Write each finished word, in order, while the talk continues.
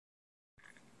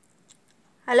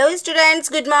Hello students,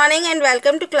 good morning and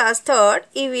welcome to class 3rd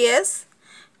EVS.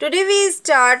 Today we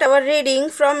start our reading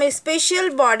from special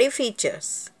body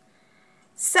features.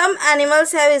 Some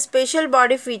animals have special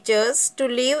body features to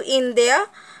live in their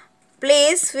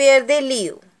place where they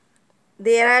live.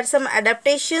 There are some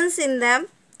adaptations in them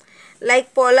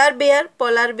like polar bear.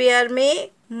 Polar bear में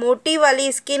मोटी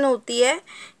वाली skin होती है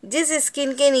जिस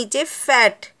skin के नीचे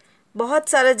fat बहुत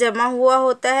सारा जमा हुआ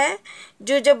होता है,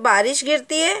 जो जब बारिश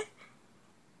गिरती है,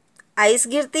 आइस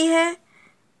गिरती है,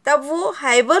 तब वो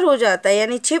हाइबर हो जाता है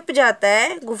यानी छिप जाता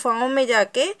है गुफाओं में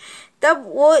जाके। तब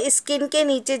वो स्किन के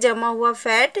नीचे जमा हुआ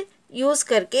फैट यूज़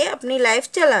करके अपनी लाइफ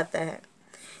चलाता है।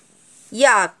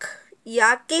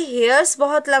 याक के हेयर्स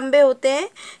बहुत लंबे होते हैं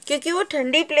क्योंकि वो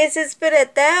ठंडी प्लेसेस पे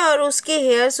रहता है और उसके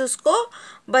हेयर्स उसको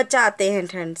बचाते हैं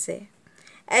ठंड से।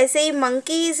 ऐसे ही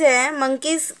मंकीज़ हैं,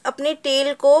 मंकीज़ अपने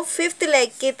टेल को 5th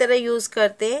लेग की तरह यूज़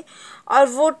करते हैं और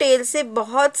वो टेल से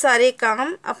बहुत सारे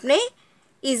काम अपने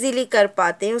इजीली कर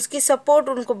पाते हैं, उसकी सपोर्ट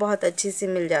उनको बहुत अच्छे से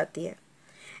मिल जाती है।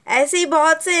 ऐसे ही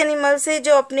बहुत से एनिमल्स हैं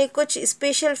जो अपने कुछ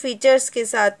स्पेशल फीचर्स के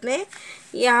साथ में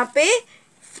यहाँ पे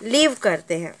लिव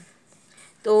करते हैं।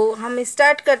 तो हम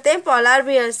स्टार्ट करते हैं पोलर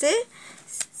बियर से।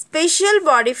 Special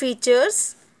body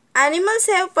features. Animals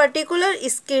have particular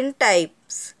skin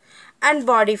types and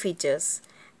body features.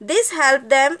 This help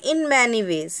them in many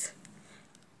ways.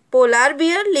 Polar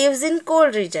bear lives in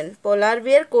cold region. Polar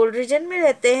bear cold region में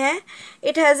रहते हैं.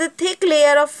 It has a thick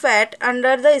layer of fat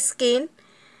under the skin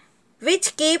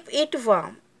which keep it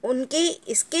warm.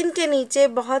 उनकी skin के नीचे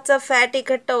बहुत सा fat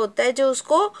इकट्ठा होता है जो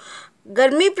उसको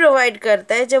गर्मी प्रोवाइड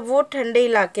करता है जब वो ठंडे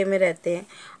इलाके में रहते हैं।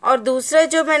 और दूसरा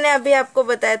जो मैंने अभी आपको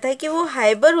बताया था कि वो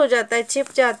हाइबर हो जाता है, छिप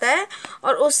जाता है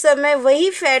और उस समय वही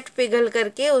फैट पिघल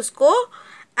करके उसको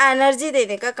एनर्जी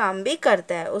देने का काम भी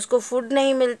करता है। उसको फूड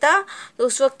नहीं मिलता तो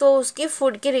उस वक्त वो उसकी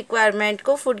फूड की रिक्वायरमेंट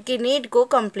को, फूड की नीड को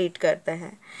कंप्लीट करता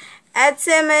है। As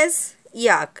same as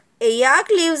yak. A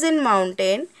yak lives in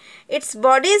mountain. Its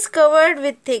body is covered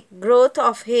with thick growth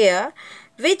of hair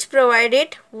which provide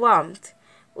it warmth.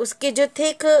 उसके जो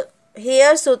थिक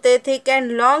हेयर्स होते हैं, थिक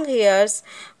एंड लॉन्ग हेयर्स,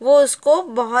 वो उसको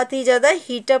बहुत ही ज़्यादा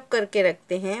हीट अप करके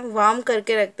रखते हैं, वार्म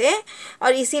करके रखते हैं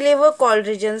और इसीलिए वो कोल्ड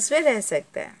रीजन्स में रह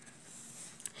सकता है।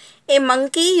 ए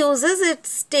monkey uses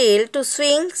its tail to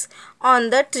swings on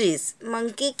the trees.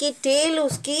 Monkey की टेल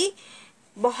उसकी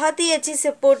बहुत ही अच्छी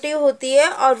सपोर्टिव होती है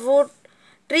और वो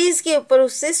ट्रीज़ के ऊपर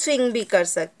उससे स्विंग भी कर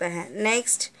सकता है।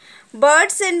 Next,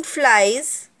 birds and flies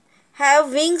have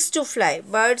wings to fly.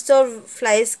 Birds और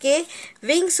फ्लाइज के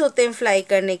विंग्स होते हैं फ्लाई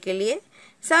करने के लिए।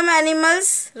 Some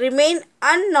animals remain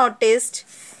unnoticed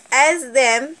as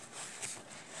them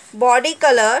body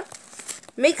colour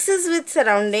mixes with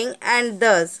surrounding and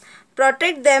दस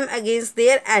protect them against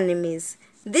their enemies.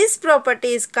 This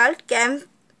property is called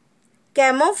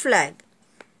camouflage.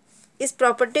 इस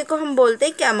property को हम बोलते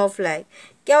हैं कैमोफ्लैग.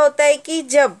 क्या होता है कि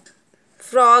जब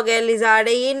फ्रॉग है, लिजार्ड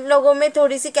है, इन लोगों में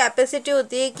थोड़ी सी कैपेसिटी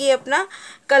होती है कि अपना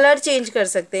कलर चेंज कर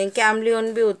सकते हैं,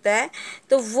 कैमलियन भी होता है,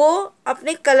 तो वो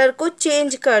अपने कलर को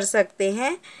चेंज कर सकते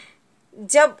हैं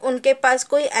जब उनके पास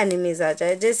कोई एनिमीज आ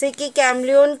जाए। जैसे कि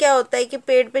कैमलियन क्या होता है कि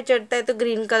पेड़ पे चढ़ता है तो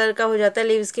ग्रीन कलर का हो जाता है,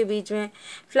 लीव्स के बीच में,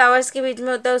 फ्लावर्स के बीच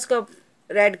में होता है उसका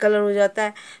रेड कलर हो जाता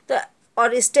है, तो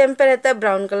और स्टेम पे रहता है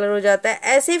ब्राउन कलर हो जाता है।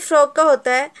 ऐसे ही फ्रॉग का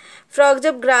होता है, फ्रॉग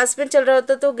जब ग्रास में चल रहा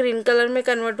होता है तो ग्रीन कलर में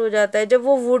कन्वर्ट हो जाता है, जब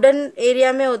वो वुडन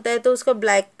एरिया में होता है तो उसका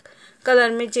ब्लैक कलर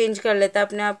में चेंज कर लेता है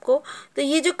अपने आप को। तो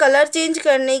ये जो कलर चेंज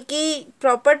करने की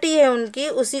प्रॉपर्टी है उनकी,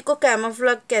 उसी को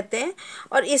कैमोफ्लेज कहते हैं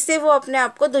और इससे वो अपने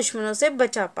आप को दुश्मनों से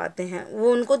बचा पाते हैं।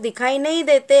 वो उनको दिखाई नहीं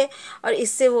देते और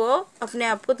इससे वो अपने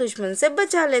आप को दुश्मन से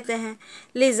बचा लेते हैं।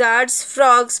 Lizards,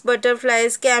 frogs,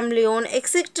 butterflies, chameleon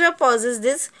etcetera pauses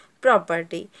this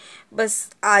property. बस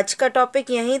आज का टॉपिक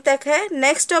यहीं तक है।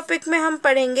 नेक्स्ट टॉपिक में हम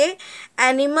पढ़ेंगे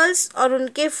एनिमल्स और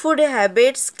उनके फूड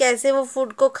हैबिट्स, कैसे वो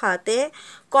फूड को खाते हैं,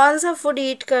 कौन सा फूड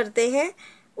ईट करते हैं,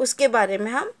 उसके बारे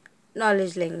में हम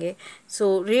नॉलेज लेंगे।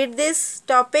 So read this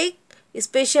topic,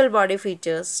 special body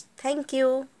features. Thank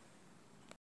you.